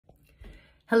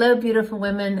Hello, beautiful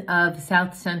women of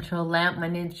South Central Lamp. My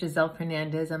name is Giselle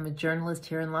Fernandez. I'm a journalist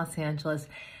here in Los Angeles,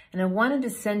 and I wanted to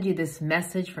send you this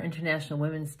message for International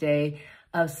Women's Day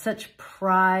of such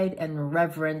pride and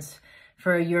reverence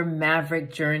for your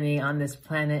maverick journey on this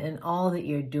planet and all that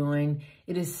you're doing.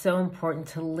 It is so important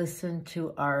to listen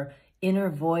to our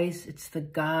inner voice. It's the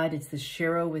God, it's the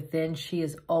Shiro within. She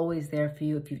is always there for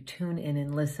you if you tune in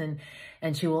and listen,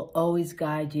 and she will always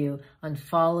guide you on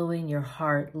following your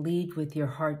heart. Lead with your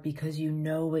heart because you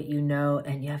know what you know,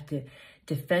 and you have to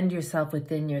defend yourself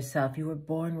within yourself. You were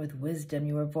born with wisdom.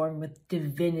 You were born with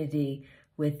divinity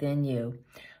within you.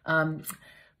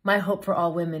 My hope for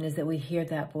all women is that we hear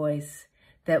that voice,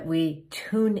 that we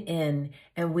tune in,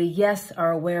 and we, yes,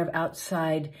 are aware of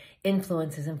outside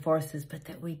influences and forces, but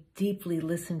that we deeply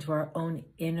listen to our own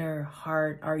inner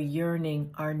heart, our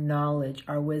yearning, our knowledge,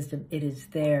 our wisdom. It is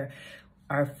there.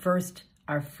 Our first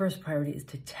priority is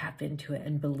to tap into it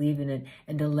and believe in it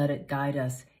and to let it guide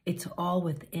us. It's all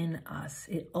within us.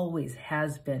 It always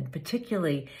has been,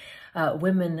 particularly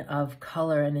women of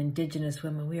color and indigenous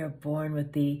women. We are born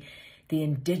with the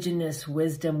indigenous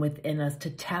wisdom within us to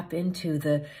tap into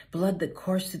the blood that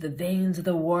coursed through the veins of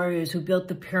the warriors who built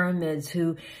the pyramids,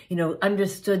 who,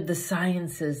 understood the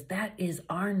sciences. That is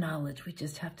our knowledge. We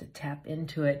just have to tap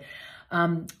into it.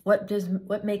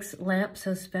 What makes LAMP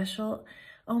so special?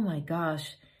 Oh my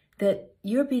gosh, that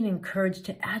you're being encouraged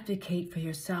to advocate for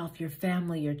yourself, your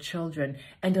family, your children,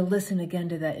 and to listen again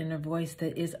to that inner voice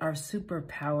that is our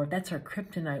superpower. That's our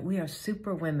kryptonite. We are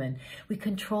super women. We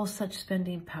control such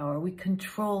spending power. We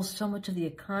control so much of the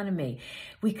economy.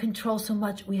 We control so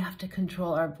much. We have to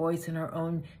control our voice and our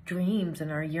own dreams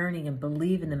and our yearning and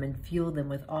believe in them and fuel them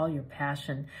with all your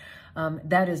passion.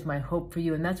 That is my hope for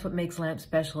you, and that's what makes LAMP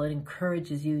special. It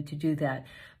encourages you to do that.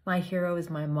 My hero is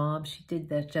my mom. She did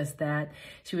just that.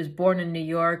 She was born in New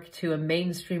York to a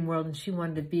mainstream world, and she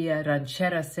wanted to be a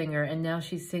ranchera singer, and now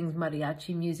she sings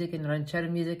mariachi music and ranchera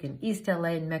music in East LA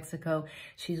in Mexico.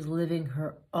 She's living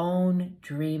her own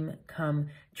dream come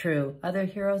true. Other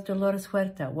heroes, Dolores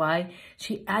Huerta. Why?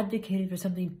 She advocated for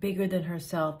something bigger than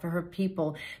herself, for her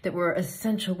people that were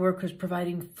essential workers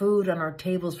providing food on our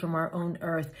tables from our own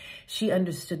earth. She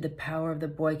understood the power of the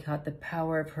boycott, the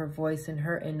power of her voice and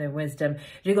her inner wisdom.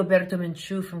 Rigoberto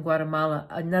Menchú from Guatemala,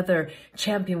 another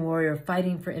champion warrior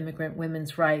fighting for immigrant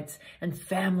women's rights and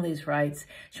families' rights.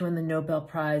 She won the Nobel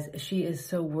Prize. She is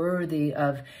so worthy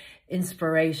of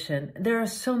inspiration. There are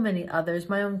so many others.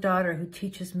 My own daughter, who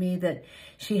teaches me that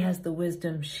she has the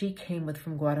wisdom she came with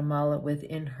from Guatemala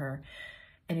within her.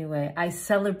 Anyway, I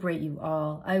celebrate you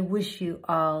all. I wish you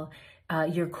all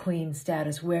your queen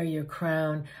status. Wear your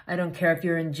crown. I don't care if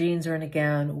you're in jeans or in a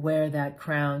gown. Wear that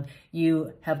crown.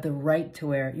 You have the right to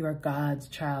wear it. You are God's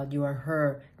child. You are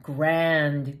her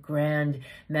grand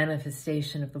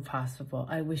manifestation of the possible.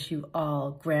 I wish you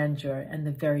all grandeur and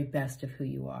the very best of who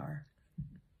you are.